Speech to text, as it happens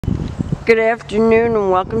Good afternoon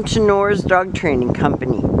and welcome to Nora's Dog Training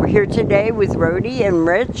Company. We're here today with Rhody and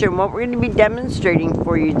Rich, and what we're going to be demonstrating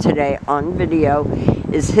for you today on video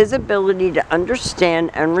is his ability to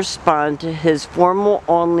understand and respond to his formal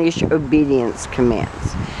on-leash obedience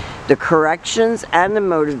commands, the corrections and the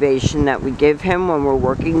motivation that we give him when we're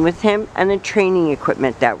working with him, and the training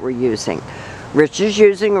equipment that we're using. Rich is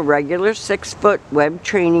using a regular 6-foot web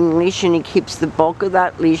training leash, and he keeps the bulk of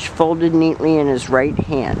that leash folded neatly in his right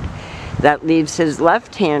hand. That leaves his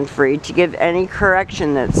left hand free to give any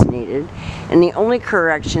correction that's needed, and the only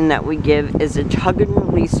correction that we give is a tug and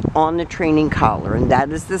release on the training collar, and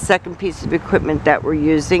that is the second piece of equipment that we're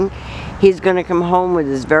using. He's going to come home with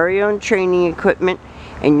his very own training equipment,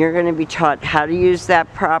 and you're going to be taught how to use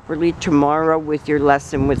that properly tomorrow with your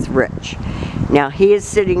lesson with Rich. Now, he is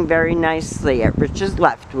sitting very nicely at Rich's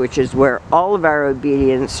left, which is where all of our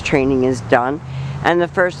obedience training is done. And the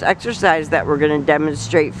first exercise that we're going to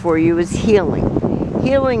demonstrate for you is heeling.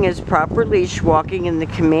 Heeling is proper leash walking, and the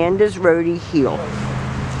command is Rhody, heel.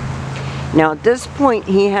 Now at this point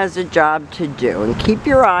he has a job to do, and keep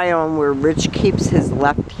your eye on where Rich keeps his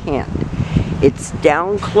left hand. It's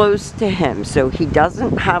down close to him, so he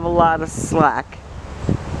doesn't have a lot of slack,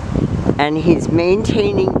 and he's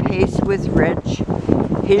maintaining pace with Rich.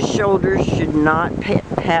 His shoulders should not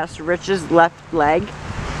pass Rich's left leg.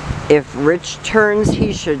 If Rich turns,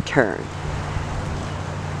 he should turn.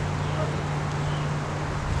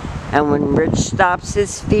 And when Rich stops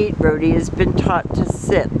his feet, Rhody has been taught to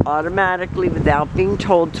sit automatically without being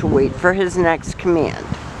told to wait for his next command.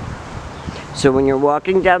 So when you're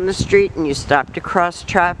walking down the street and you stop to cross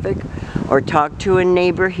traffic or talk to a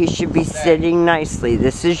neighbor, he should be sitting nicely.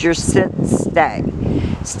 This is your sit, stay.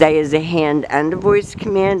 Stay is a hand and a voice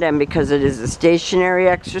command, and because it is a stationary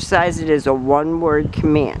exercise, it is a one-word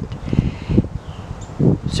command.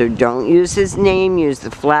 So don't use his name, use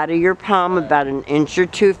the flat of your palm about an inch or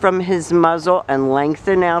two from his muzzle and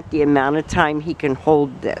lengthen out the amount of time he can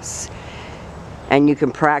hold this. And you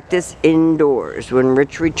can practice indoors. When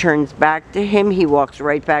Rich returns back to him, he walks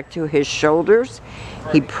right back to his shoulders.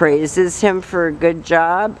 He praises him for a good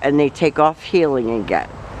job, and they take off heeling again.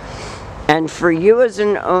 And for you as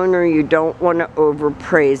an owner, you don't want to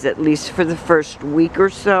overpraise, at least for the first week or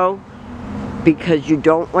so, because you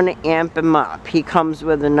don't want to amp him up. He comes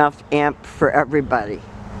with enough amp for everybody.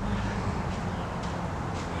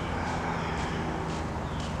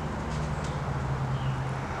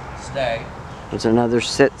 Stay. There's another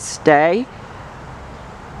sit, stay.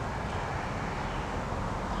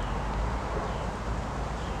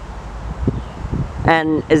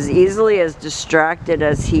 And as easily as distracted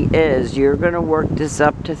as he is, you're going to work this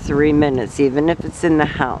up to 3 minutes, even if it's in the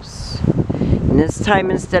house. And this time,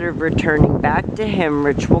 instead of returning back to him,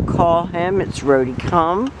 Rich will call him. It's Rhody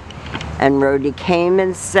come. And Rhody came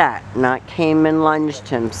and sat, not came and lunged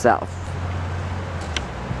himself.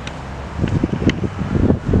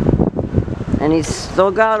 And he's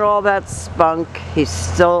still got all that spunk. He's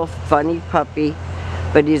still a funny puppy,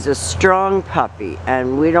 but he's a strong puppy,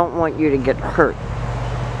 and we don't want you to get hurt.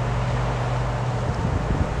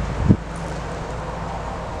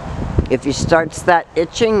 If he starts that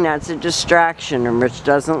itching, that's a distraction, and Rich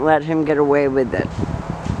doesn't let him get away with it.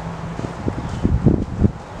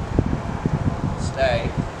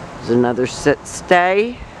 Stay. There's another sit,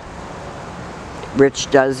 stay.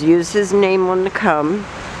 Rich does use his name on the come.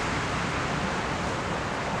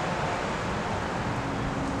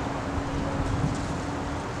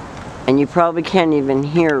 And you probably can't even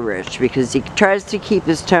hear Rich because he tries to keep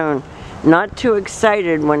his tone not too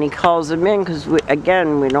excited when he calls him in, because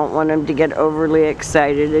again, we don't want him to get overly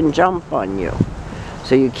excited and jump on you.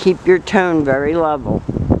 So you keep your tone very level.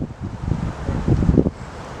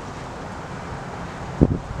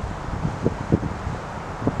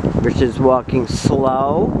 Rich is walking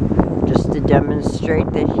slow, just to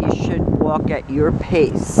demonstrate that he should walk at your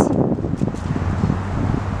pace.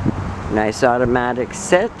 Nice automatic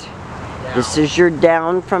sit. This is your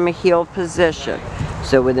down from a heel position.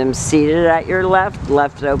 So with him seated at your left,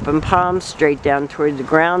 left open palm, straight down toward the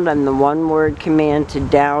ground, and the one-word command to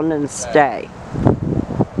down and stay.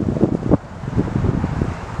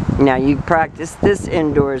 Now you practice this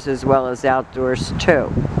indoors as well as outdoors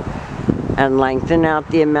too. And lengthen out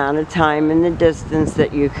the amount of time and the distance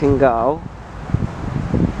that you can go.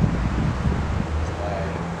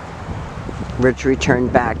 Rich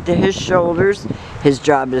returned back to his shoulders. His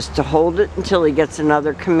job is to hold it until he gets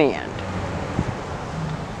another command.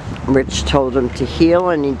 Rich told him to heel,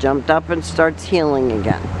 and he jumped up and starts heeling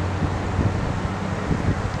again.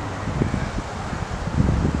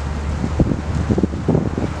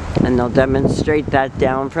 And they'll demonstrate that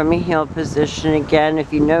down from a heel position again.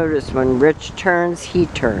 If you notice, when Rich turns, he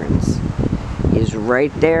turns. He's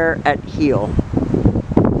right there at heel.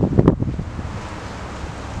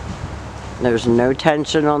 There's no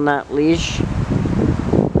tension on that leash.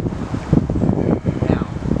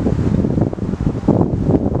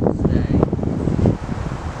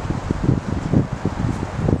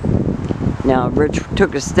 Now, Rich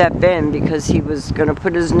took a step in because he was going to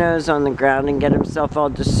put his nose on the ground and get himself all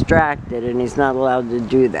distracted, and he's not allowed to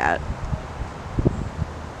do that.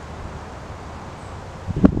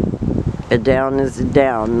 A down is a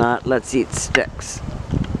down, not let's eat sticks.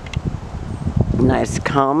 Nice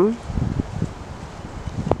come.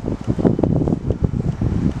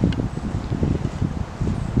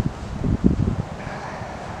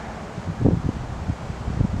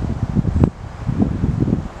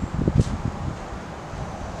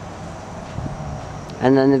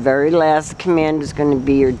 And then the very last command is going to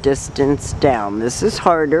be your distance down. This is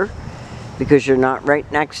harder because you're not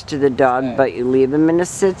right next to the dog, but you leave him in a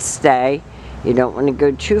sit stay. You don't want to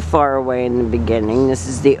go too far away in the beginning. This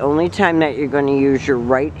is the only time that you're going to use your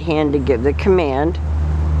right hand to give the command.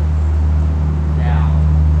 Down.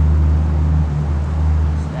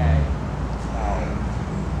 Stay.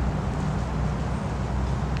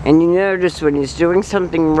 And you notice when he's doing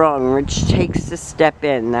something wrong, Rich takes a step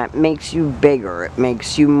in. That makes you bigger. It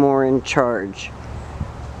makes you more in charge.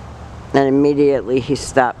 And immediately he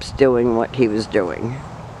stops doing what he was doing.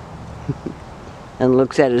 And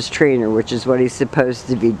looks at his trainer, which is what he's supposed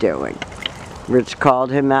to be doing. Rich called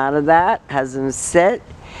him out of that, has him sit.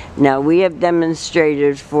 Now we have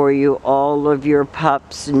demonstrated for you all of your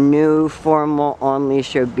pup's new formal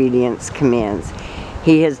on-leash obedience commands.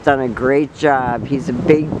 He has done a great job. He's a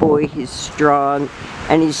big boy, he's strong,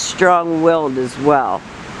 and he's strong-willed as well.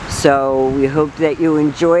 So we hope that you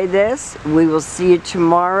enjoy this. We will see you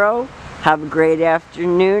tomorrow. Have a great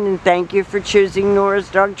afternoon, and thank you for choosing Nora's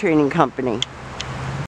Dog Training Company.